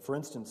Revelation. For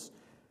instance,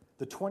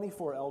 the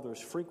 24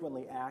 elders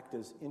frequently act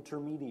as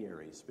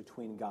intermediaries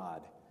between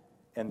God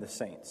and the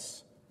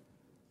saints.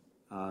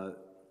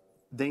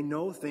 They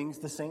know things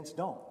the saints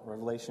don't,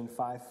 Revelation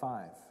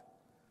 5:5.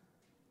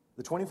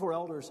 The 24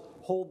 elders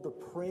hold the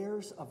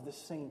prayers of the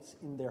saints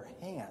in their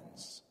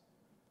hands,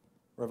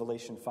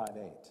 Revelation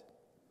 5:8.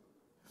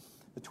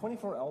 The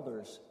 24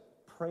 elders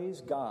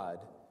praise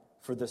God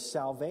for the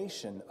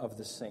salvation of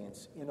the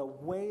saints in a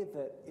way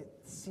that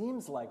it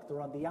seems like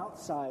they're on the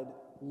outside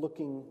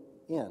looking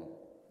in.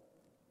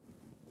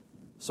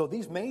 So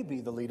these may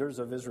be the leaders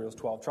of Israel's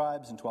 12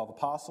 tribes and 12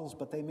 apostles,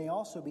 but they may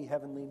also be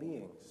heavenly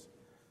beings,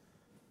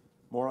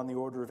 more on the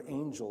order of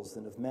angels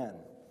than of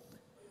men.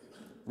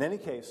 In any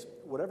case,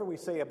 whatever we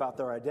say about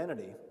their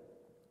identity,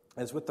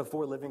 as with the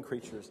four living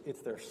creatures,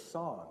 it's their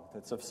song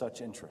that's of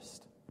such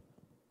interest.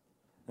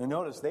 And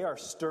notice, they are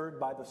stirred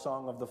by the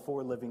song of the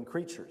four living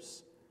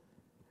creatures.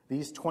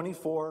 These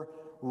 24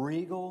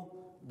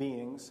 regal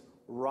beings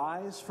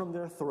rise from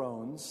their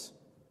thrones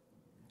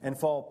and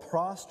fall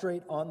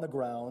prostrate on the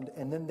ground,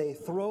 and then they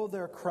throw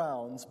their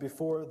crowns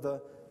before the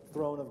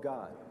throne of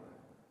God.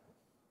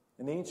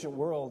 In the ancient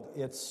world,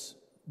 it's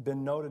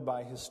been noted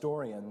by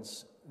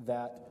historians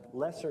that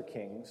lesser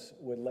kings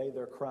would lay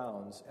their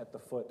crowns at the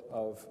foot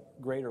of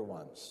greater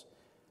ones.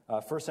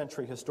 First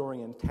century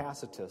historian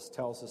Tacitus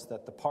tells us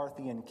that the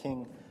Parthian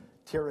king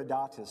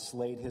Tiridates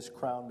laid his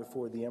crown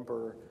before the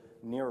emperor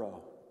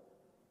Nero.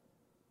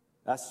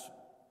 That's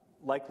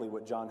likely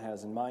what John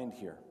has in mind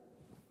here.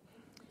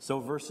 So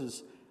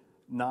verses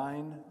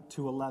 9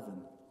 to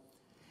 11.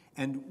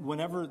 "And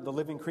whenever the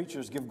living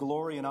creatures give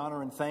glory and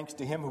honor and thanks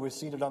to him who is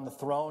seated on the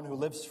throne, who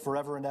lives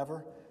forever and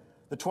ever,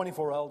 the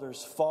 24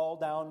 elders fall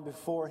down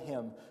before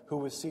him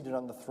who is seated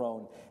on the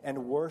throne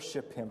and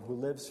worship him who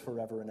lives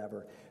forever and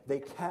ever. They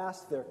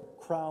cast their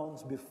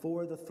crowns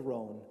before the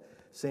throne,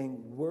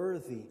 saying,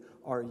 'Worthy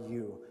are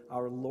you,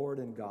 our Lord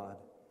and God,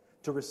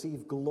 to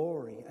receive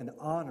glory and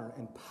honor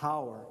and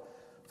power.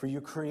 For you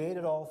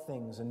created all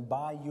things, and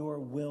by your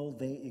will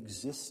they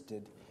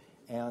existed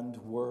and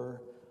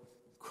were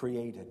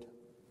created.'"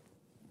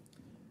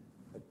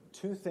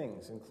 Two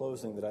things in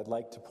closing that I'd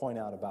like to point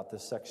out about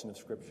this section of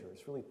Scripture.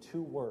 It's really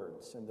two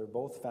words, and they're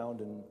both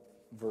found in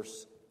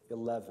verse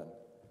 11.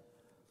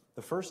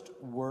 The first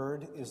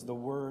word is the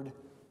word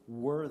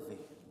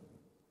worthy.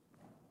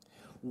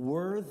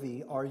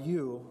 "Worthy are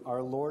you,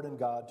 our Lord and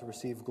God, to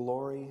receive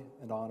glory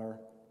and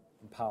honor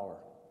and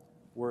power."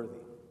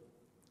 Worthy.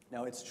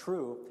 Now, it's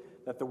true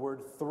that the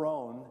word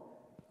throne,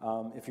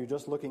 if you're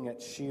just looking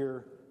at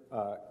sheer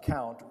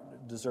count,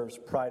 deserves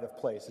pride of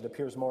place. It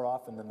appears more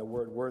often than the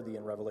word worthy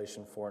in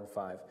Revelation 4 and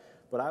 5.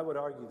 But I would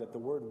argue that the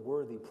word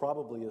worthy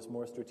probably is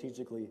more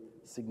strategically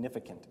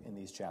significant in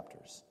these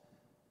chapters.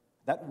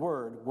 That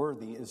word,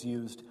 worthy, is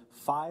used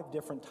 5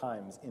 different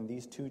times in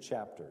these 2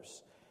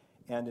 chapters.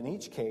 And in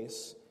each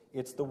case,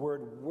 it's the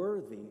word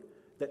worthy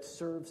that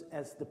serves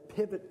as the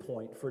pivot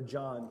point for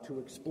John to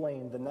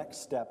explain the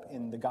next step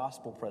in the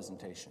gospel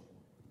presentation.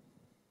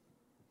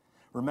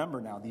 Remember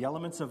now, the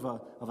elements of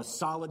a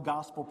solid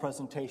gospel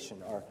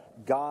presentation are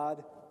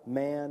God,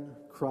 man,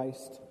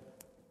 Christ,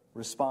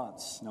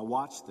 response. Now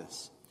watch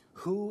this.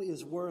 Who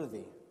is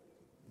worthy?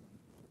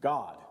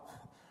 God.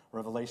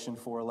 Revelation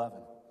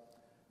 4:11.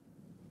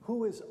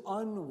 Who is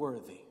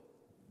unworthy?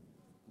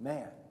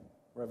 Man.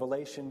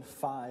 Revelation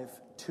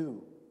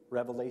 5:2.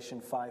 Revelation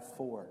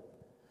 5:4.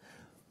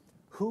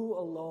 Who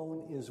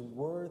alone is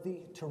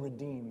worthy to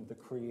redeem the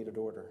created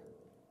order?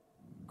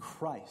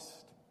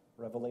 Christ.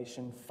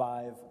 Revelation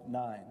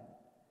 5:9.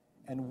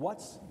 And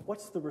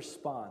what's the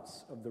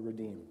response of the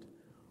redeemed?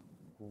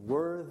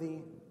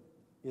 Worthy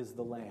is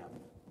the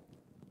Lamb.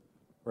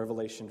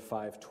 Revelation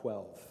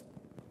 5:12.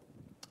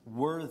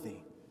 Worthy.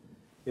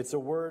 It's a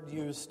word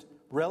used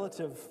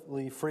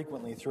relatively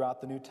frequently throughout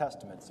the New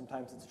Testament.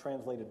 Sometimes it's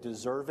translated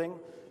deserving,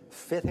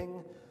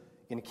 fitting,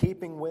 in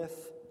keeping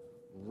with,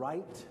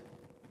 right.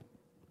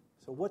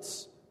 So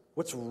what's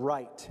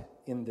right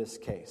in this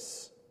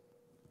case?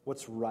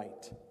 What's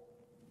right?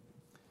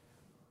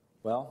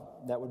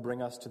 Well, that would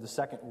bring us to the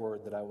second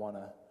word that I want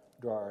to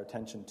draw our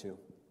attention to.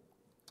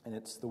 And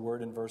it's the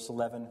word in verse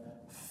 11,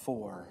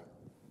 for.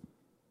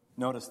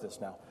 Notice this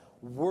now.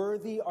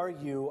 Worthy are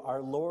you,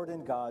 our Lord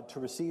and God, to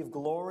receive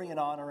glory and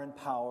honor and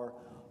power,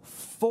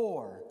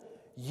 for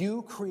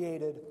you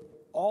created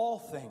all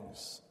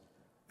things,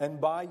 and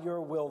by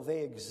your will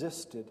they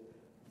existed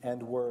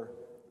and were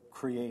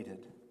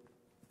created.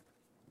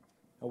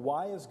 Now,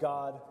 why is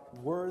God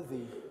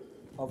worthy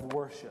of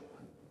worship?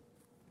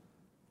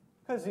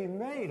 Because He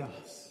made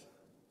us.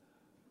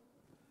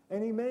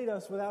 And He made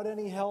us without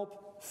any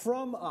help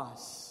from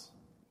us.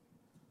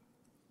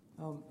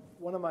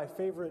 One of my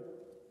favorite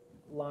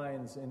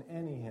lines in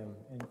any hymn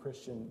in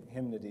Christian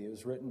hymnody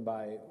is written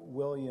by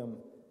William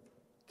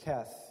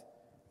Keth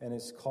and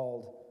is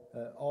called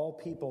All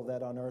People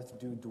That on Earth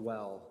Do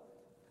Dwell.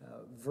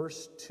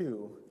 Verse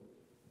 2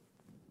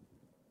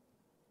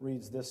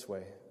 reads this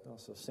way,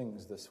 also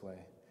sings this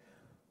way.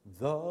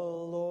 The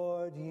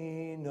Lord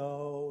ye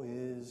know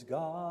is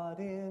God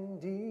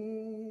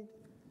indeed.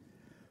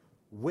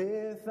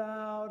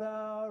 Without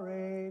our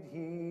aid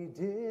He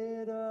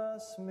did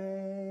us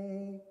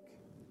make.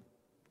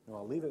 Now,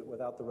 I'll leave it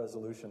without the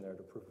resolution there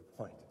to prove a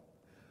point.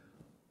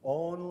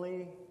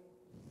 Only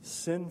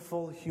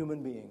sinful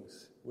human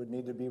beings would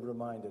need to be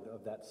reminded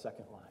of that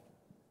second line.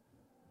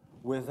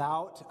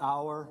 Without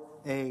our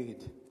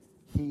aid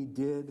He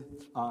did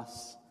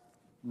us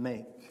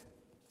make.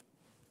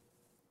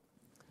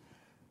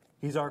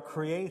 He's our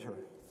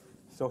creator,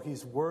 so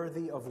He's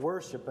worthy of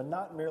worship, and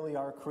not merely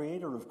our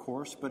creator, of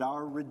course, but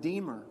our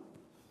redeemer.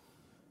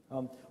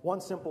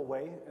 One simple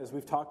way, as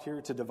we've talked here,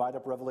 to divide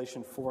up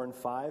Revelation 4 and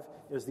 5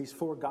 is these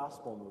four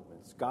gospel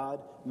movements. God,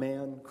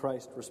 man,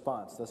 Christ,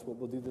 response. That's what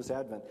we'll do this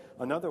Advent.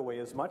 Another way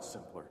is much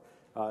simpler.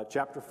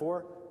 Chapter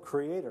 4,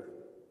 creator.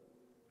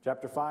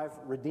 Chapter 5,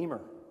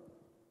 redeemer.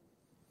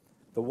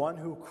 The one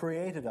who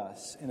created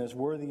us and is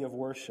worthy of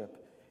worship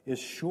is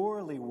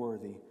surely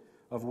worthy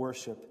of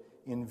worship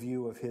in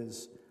view of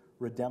His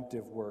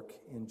redemptive work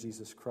in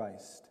Jesus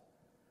Christ.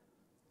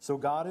 So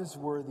God is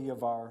worthy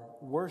of our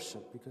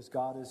worship because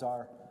God is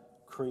our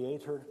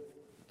Creator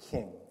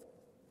King.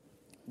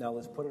 Now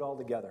let's put it all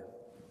together.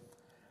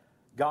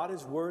 God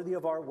is worthy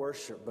of our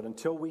worship, but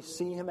until we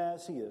see Him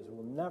as He is,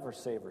 we'll never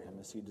savor Him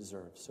as He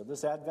deserves. So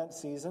this Advent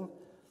season,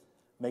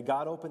 may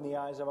God open the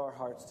eyes of our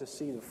hearts to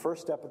see the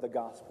first step of the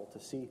gospel, to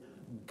see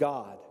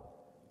God,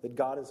 that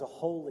God is a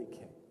holy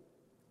King.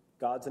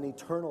 God's an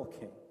eternal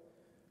King.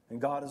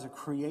 And God is a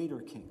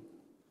Creator King.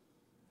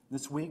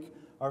 This week,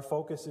 our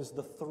focus is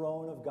the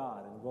throne of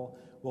God, and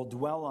we'll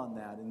dwell on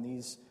that in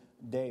these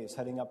days,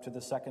 heading up to the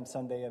second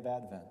Sunday of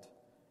Advent.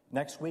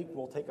 Next week,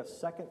 we'll take a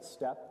second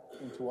step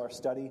into our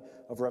study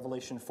of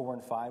Revelation 4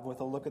 and 5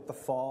 with a look at the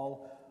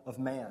fall of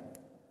man.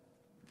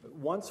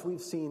 Once we've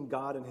seen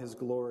God in His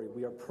glory,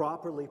 we are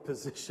properly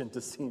positioned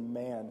to see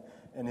man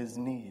and his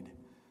need.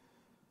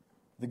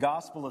 The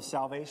gospel of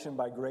salvation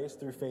by grace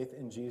through faith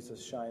in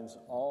Jesus shines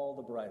all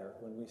the brighter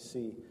when we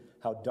see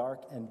how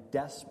dark and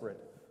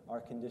desperate our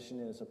condition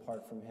is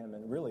apart from Him.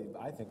 And really,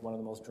 I think one of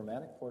the most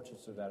dramatic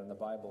portraits of that in the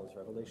Bible is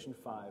Revelation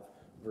 5,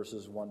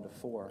 verses 1 to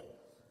 4.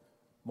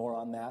 More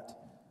on that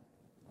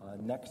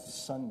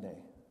next Sunday.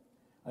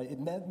 It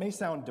may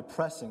sound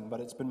depressing,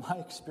 but it's been my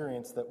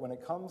experience that when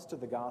it comes to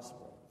the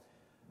gospel,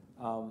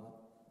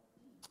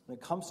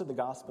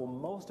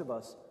 most of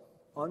us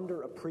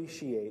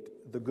underappreciate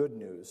the good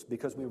news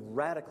because we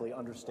radically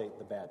understate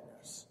the bad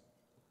news.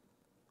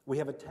 We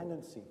have a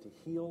tendency to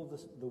heal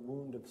the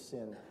wound of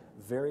sin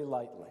very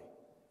lightly,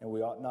 and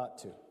we ought not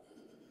to.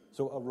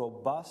 So a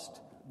robust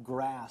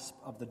grasp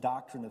of the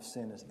doctrine of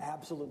sin is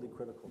absolutely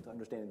critical to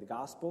understanding the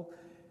gospel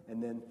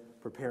and then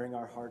preparing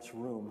our heart's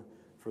room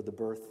for the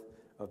birth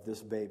of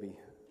this baby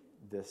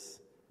this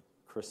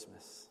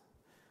Christmas.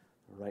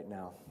 Right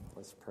now,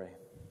 let's pray.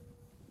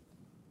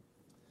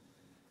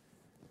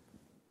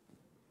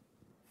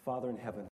 Father in heaven,